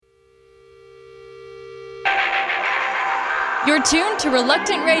You're tuned to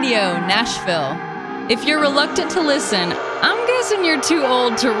Reluctant Radio, Nashville. If you're reluctant to listen, I'm guessing you're too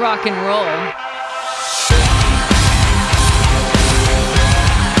old to rock and roll.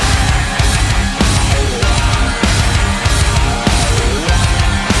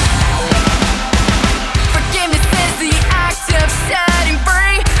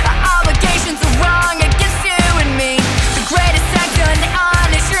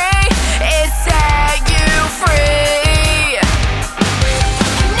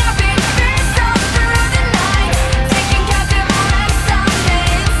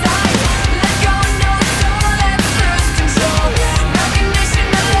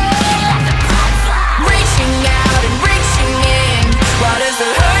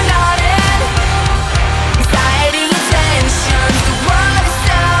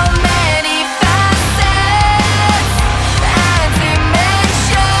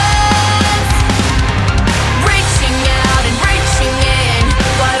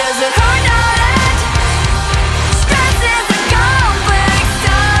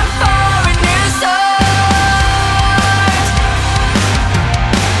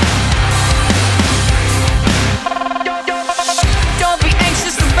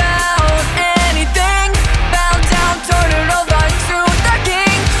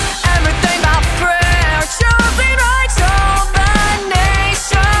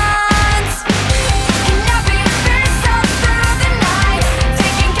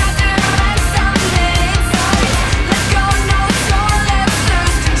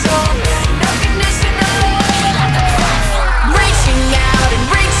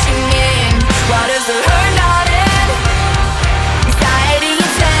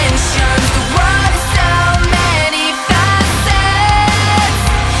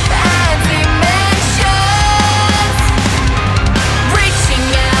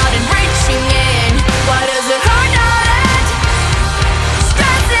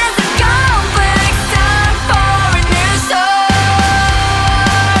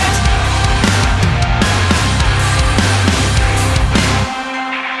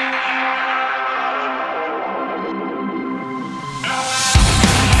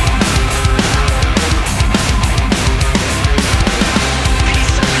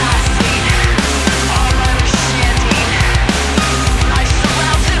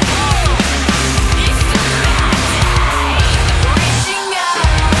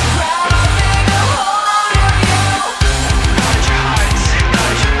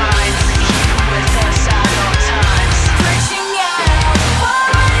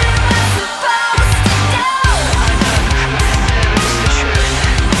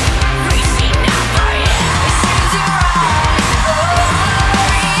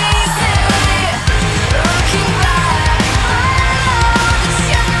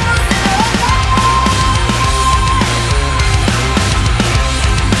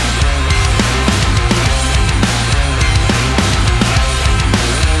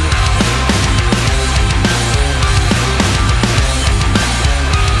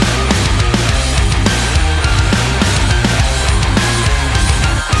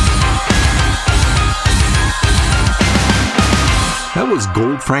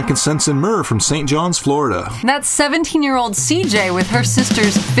 Gold, Frankincense, and Myrrh from St. John's, Florida. That's 17-year-old CJ with her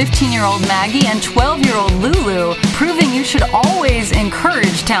sisters 15-year-old Maggie and 12-year-old Lulu, proving you should always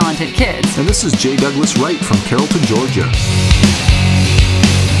encourage talented kids. And this is J. Douglas Wright from Carrollton, Georgia.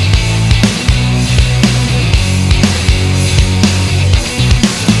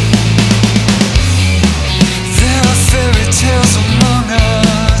 There are fairy tales among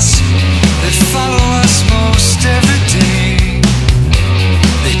us that follow us most every day.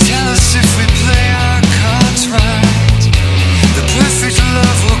 Tell us if we play our cards right, the perfect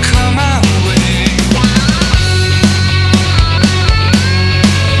love will come our way.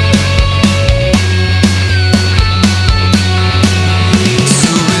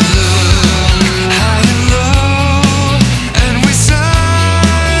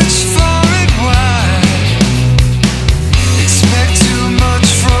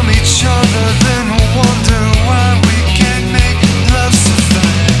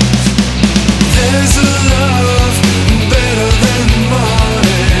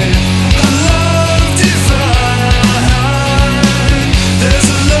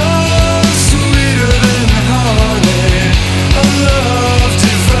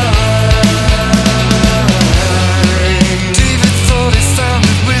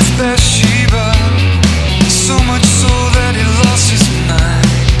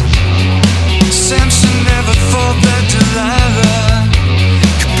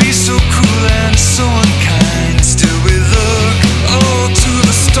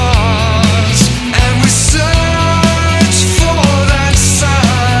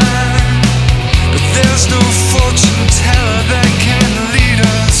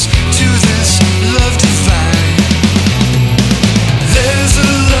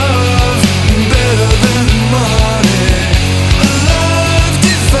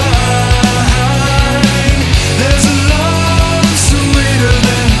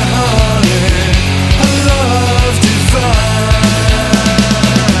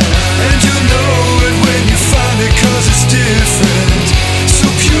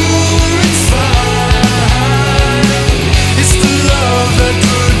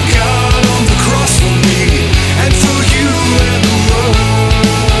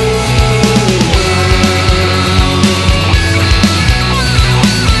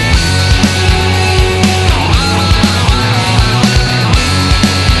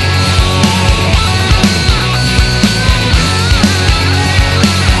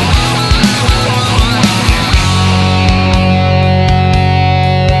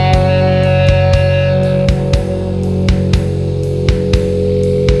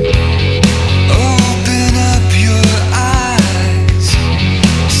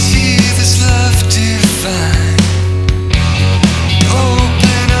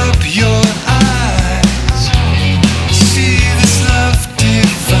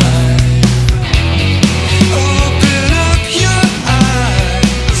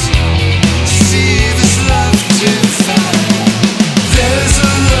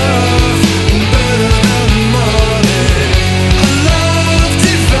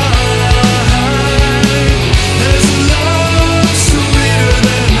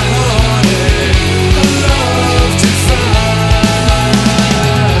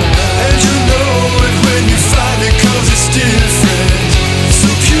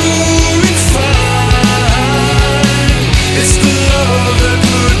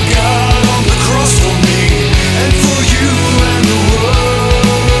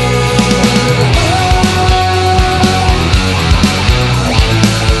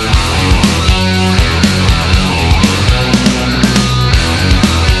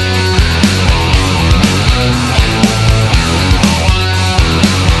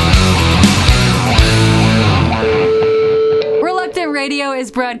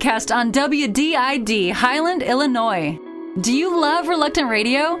 broadcast on WDID, Highland, Illinois. Do you love Reluctant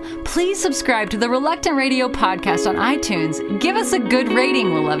Radio? Please subscribe to the Reluctant Radio podcast on iTunes. Give us a good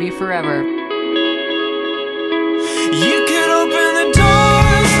rating. We'll love you forever. You can open the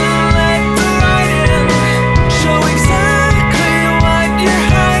doors and let the light in. Show exactly what you're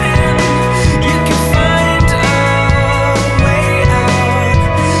hiding. You can find a way out,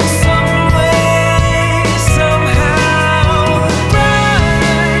 some way, somehow.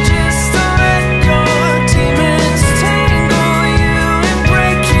 But just don't let your demons tangle you and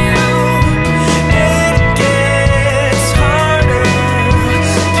break you. It gets harder.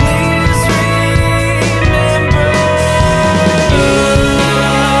 Please remember.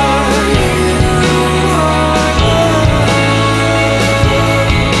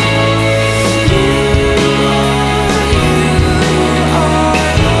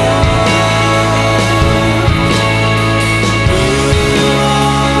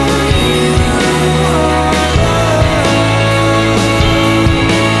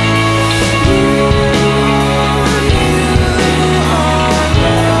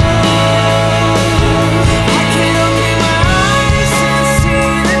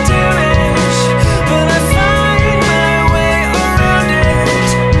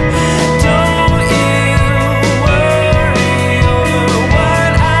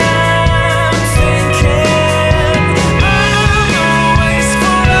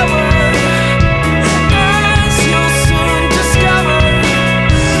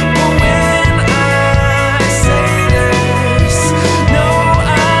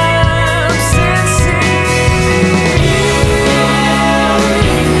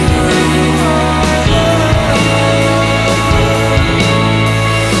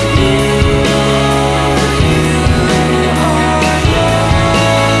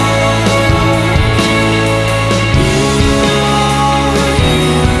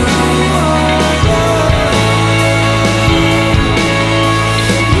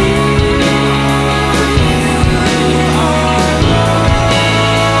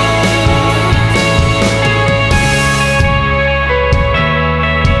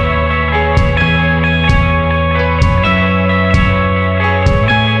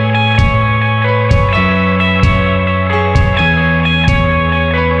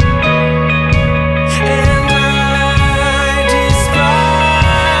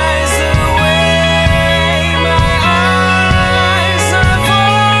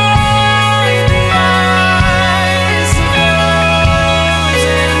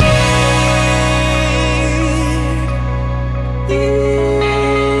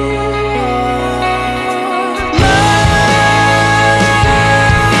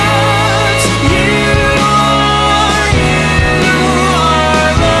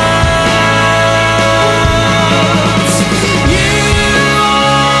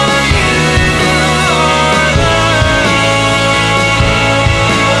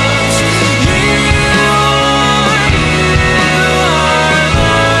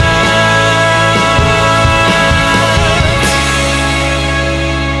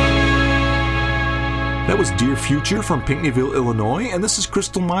 Future from Pinckneyville, Illinois, and this is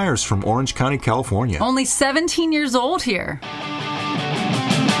Crystal Myers from Orange County, California. Only 17 years old here.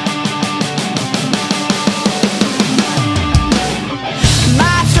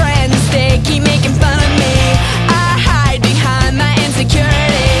 My friends, they keep making fun of me. I hide behind my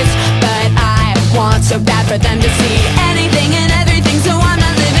insecurities, but I want so bad for them to see anything and everything, so I'm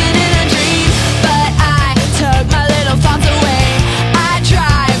not living in a dream. But I took my little thoughts away. I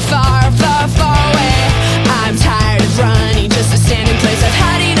drive far, far, far away. I'm tired of running just to stand in place. I've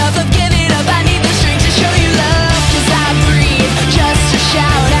had enough of giving up. I need the strength to show you love, 'cause I breathe just to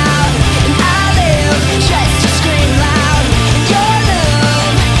shout out, and I live just to scream loud. Your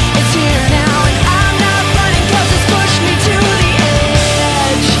love is here now, and I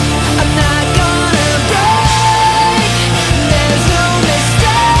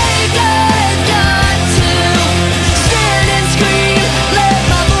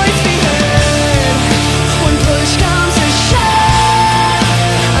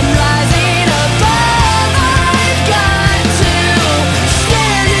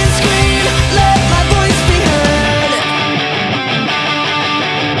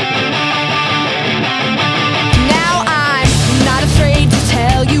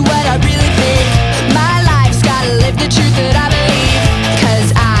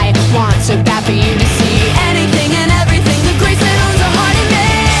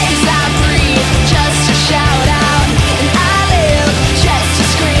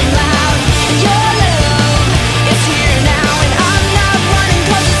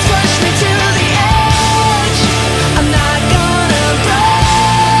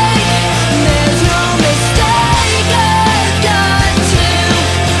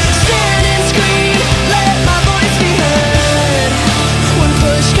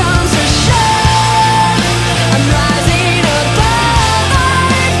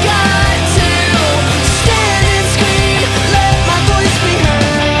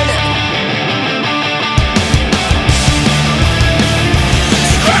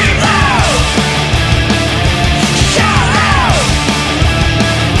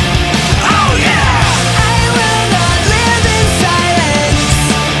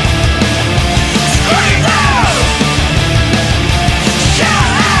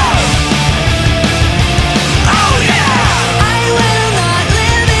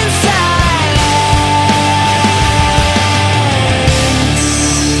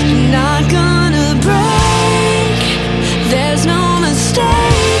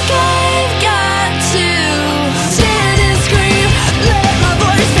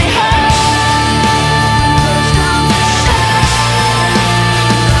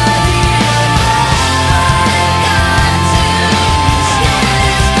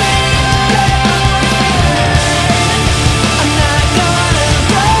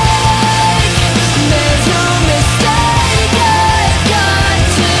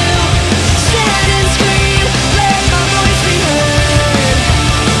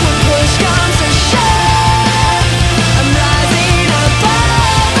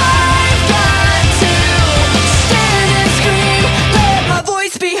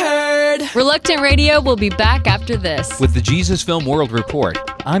Reluctant Radio will be back after this. With the Jesus Film World Report,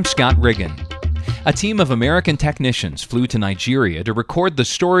 I'm Scott Riggin. A team of American technicians flew to Nigeria to record the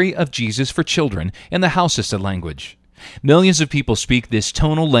story of Jesus for children in the Hausa language. Millions of people speak this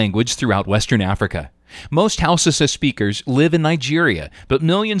tonal language throughout Western Africa. Most Hausa speakers live in Nigeria, but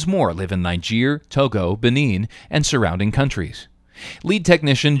millions more live in Niger, Togo, Benin, and surrounding countries. Lead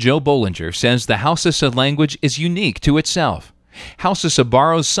technician Joe Bollinger says the Hausa language is unique to itself. Hausa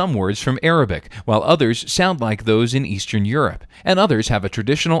borrows some words from Arabic, while others sound like those in Eastern Europe, and others have a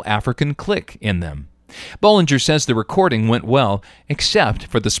traditional African click in them. Bollinger says the recording went well, except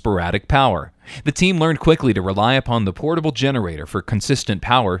for the sporadic power. The team learned quickly to rely upon the portable generator for consistent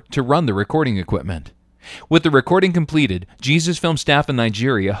power to run the recording equipment. With the recording completed, Jesus Film staff in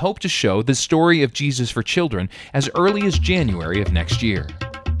Nigeria hope to show the story of Jesus for children as early as January of next year.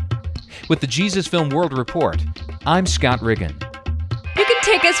 With the Jesus Film World Report, I'm Scott Riggin. You can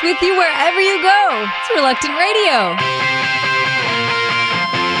take us with you wherever you go. It's Reluctant Radio.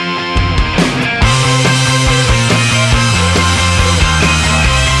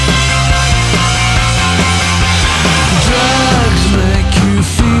 Drugs make you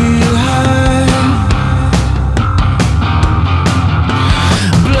feel high.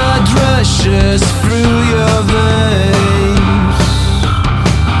 Blood rushes through your veins.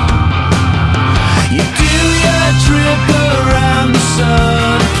 You do your trip around the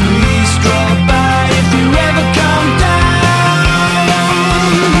sun. Please drop by if you ever come down.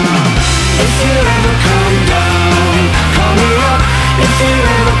 If you ever come down, call me up. If you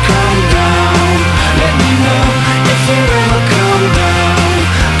ever come down, let me know. If you ever come down,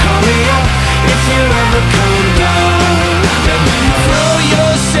 call me up. If you ever come down, let me know. Throw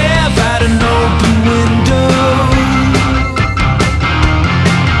yourself out an open window.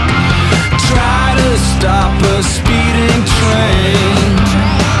 Try to stop a speeding train.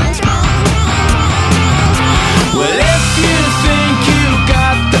 Well, if you think you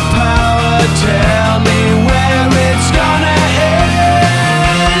got the power, tell me where it's gonna end.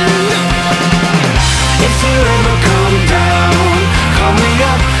 If you ever come down, call me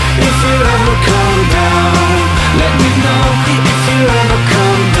up. If you ever come down, let me know. If you ever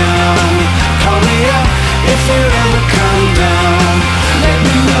come down, call me up. If you ever come down, let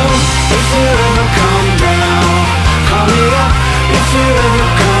me know. If you ever come down, call me up. If you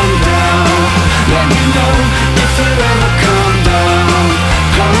ever come down, let me know. If you ever come down,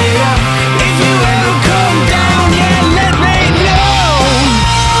 call me up. If you ever come down, yeah, let me know.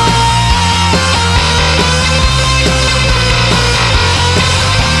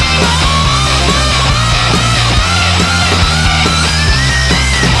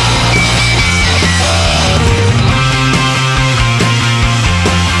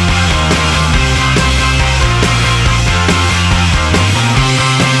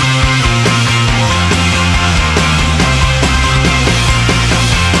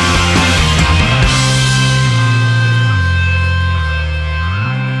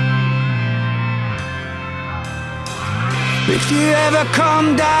 If you ever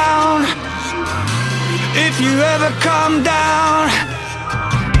come down, if you ever come down,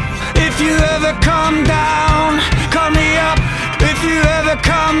 if you ever come down, call me up. If you ever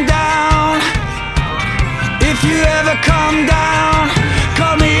come down, if you ever come down,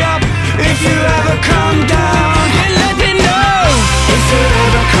 call me up. If you ever come down, and let me know. If you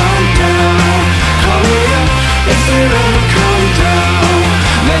ever come down, call me up. If you ever come down,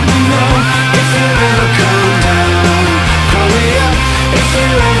 let me know. If you ever come down, call me up. If you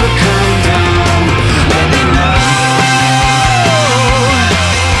ever come down, let me know.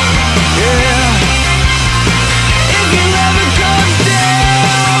 Yeah. If you ever come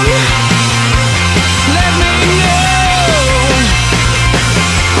down, let me know.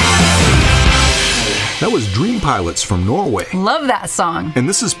 That was Dream Pilots from Norway. Love that song. And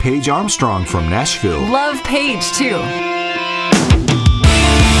this is Paige Armstrong from Nashville. Love Paige, too.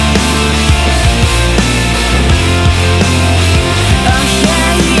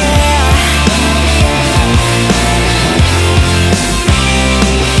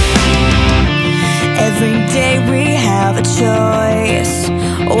 Every day we have a choice.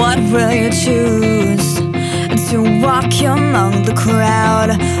 What will you choose? To walk among the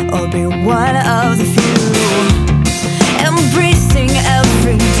crowd or be one of the few? Embracing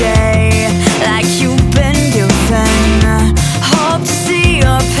every day like you've been given. Hope to see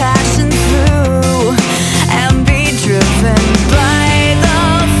your passion through and be driven by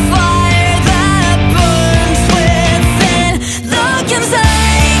the fire that burns within. Look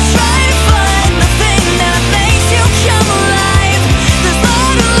inside, try to find the thing that makes you come alive. There's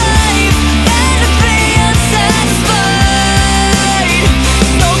more to life than to be unsatisfied.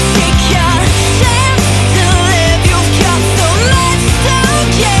 So take your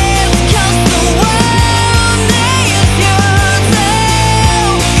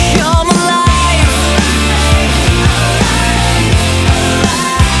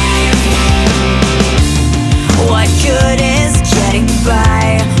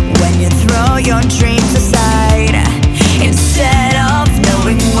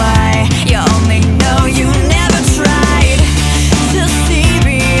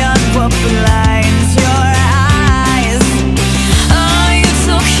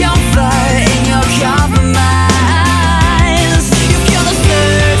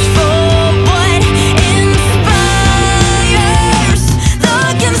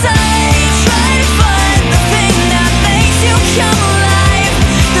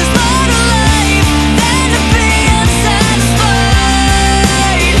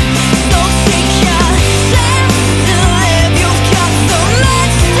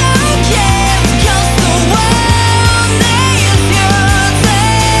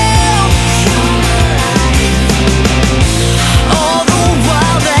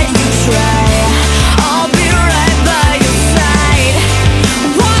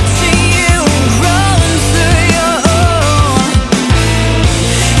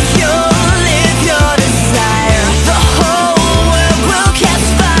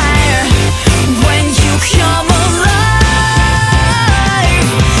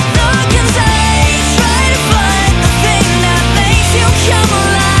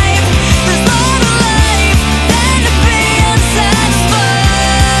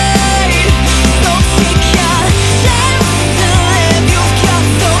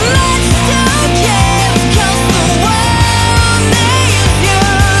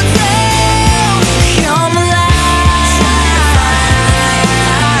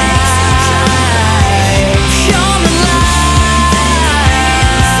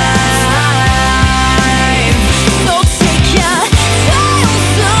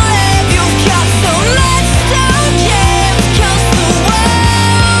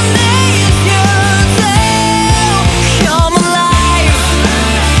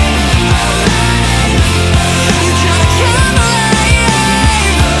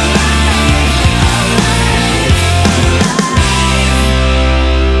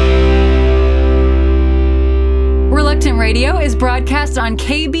broadcast on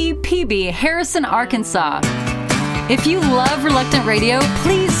KBPB, Harrison, Arkansas. If you love Reluctant Radio,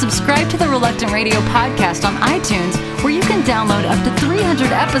 please subscribe to the Reluctant Radio podcast on iTunes, where you can download up to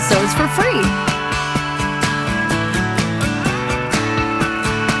 300 episodes for free.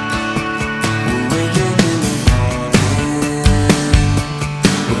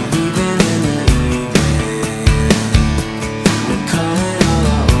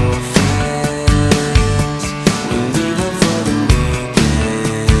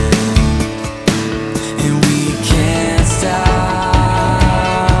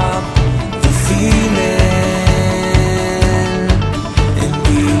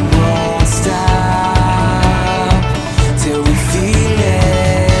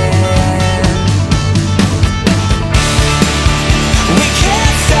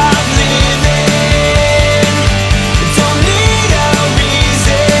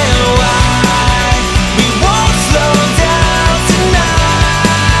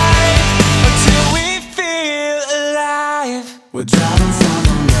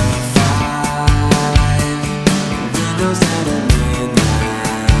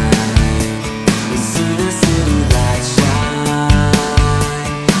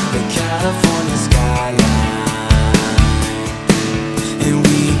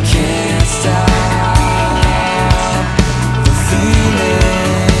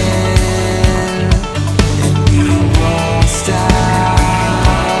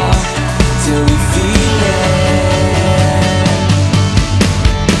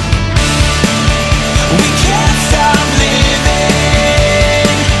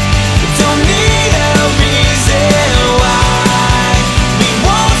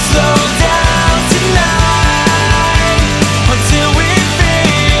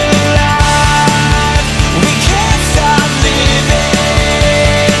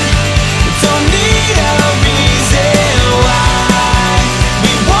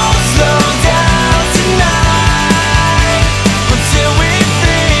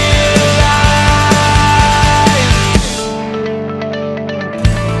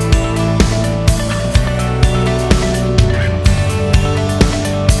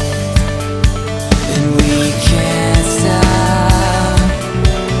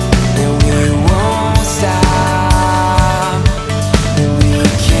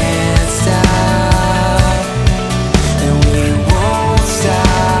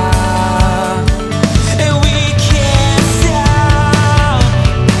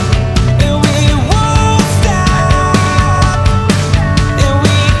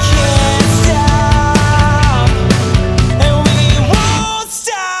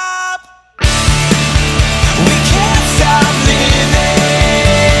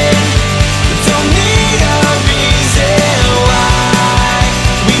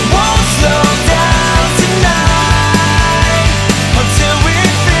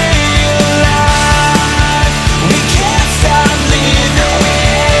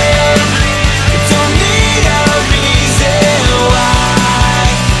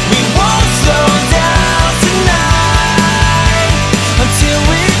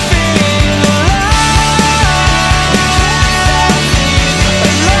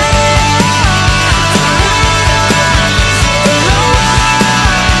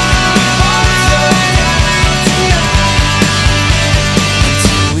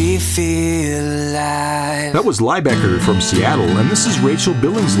 That was Liebecker from Seattle, and this is Rachel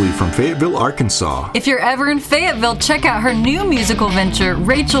Billingsley from Fayetteville, Arkansas. If you're ever in Fayetteville, check out her new musical venture,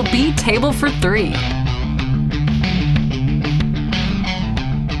 Rachel B. Table for Three.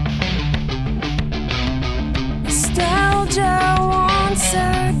 Nostalgia once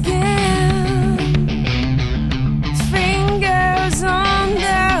again. Fingers on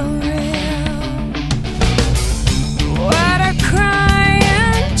the rail. What a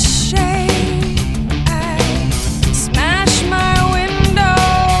crying shame. I smashed my window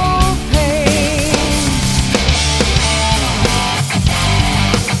pane.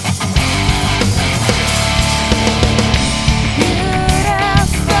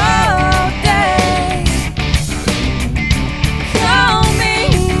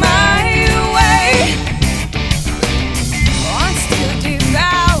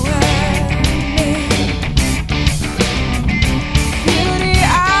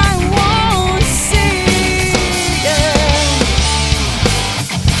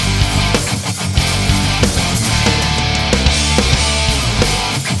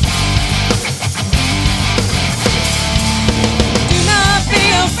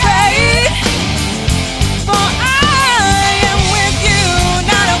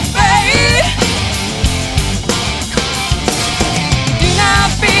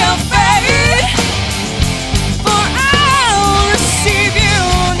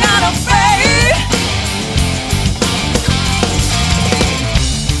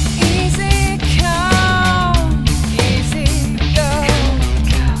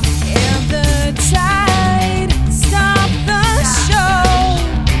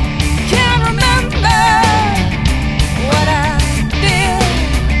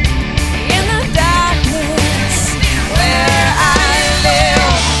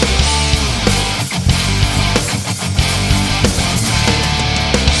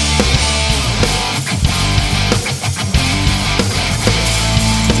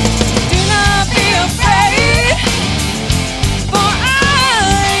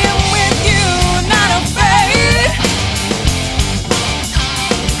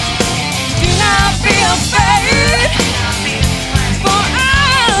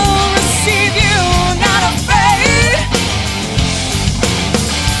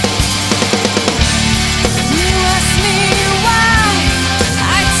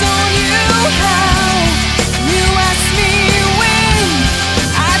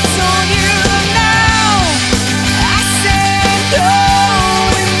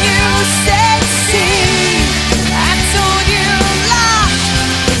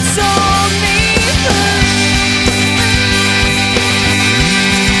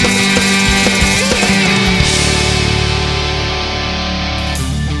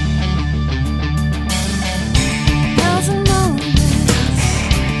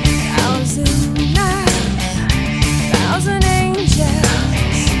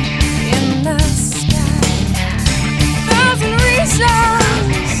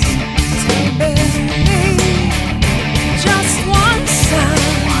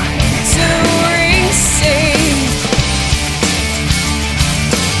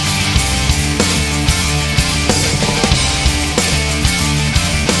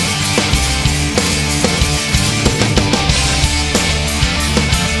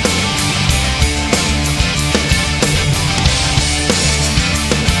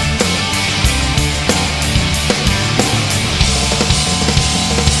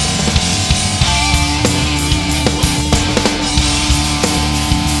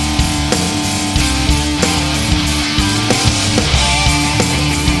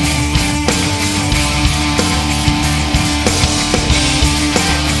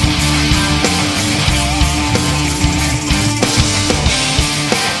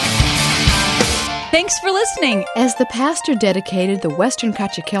 Thanks for listening. As the pastor dedicated the Western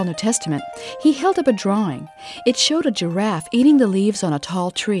Kachikel New Testament, he held up a drawing. It showed a giraffe eating the leaves on a tall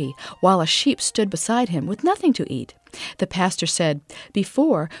tree, while a sheep stood beside him with nothing to eat. The pastor said,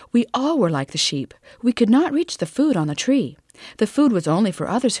 "Before, we all were like the sheep. We could not reach the food on the tree. The food was only for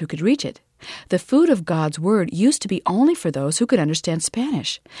others who could reach it. The food of God's Word used to be only for those who could understand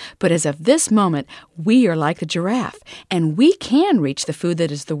Spanish. But as of this moment, we are like the giraffe, and we can reach the food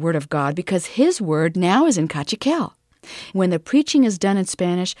that is the Word of God because His Word now is in Kachikel. When the preaching is done in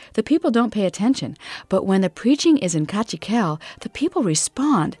Spanish, the people don't pay attention. But when the preaching is in Kachikel, the people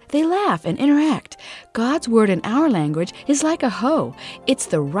respond. They laugh and interact. God's Word in our language is like a hoe. It's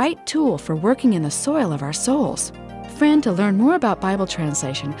the right tool for working in the soil of our souls." Friend, to learn more about Bible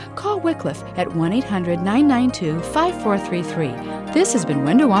translation, call Wycliffe at 1-800-992-5433. This has been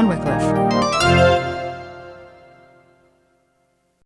Window on Wycliffe.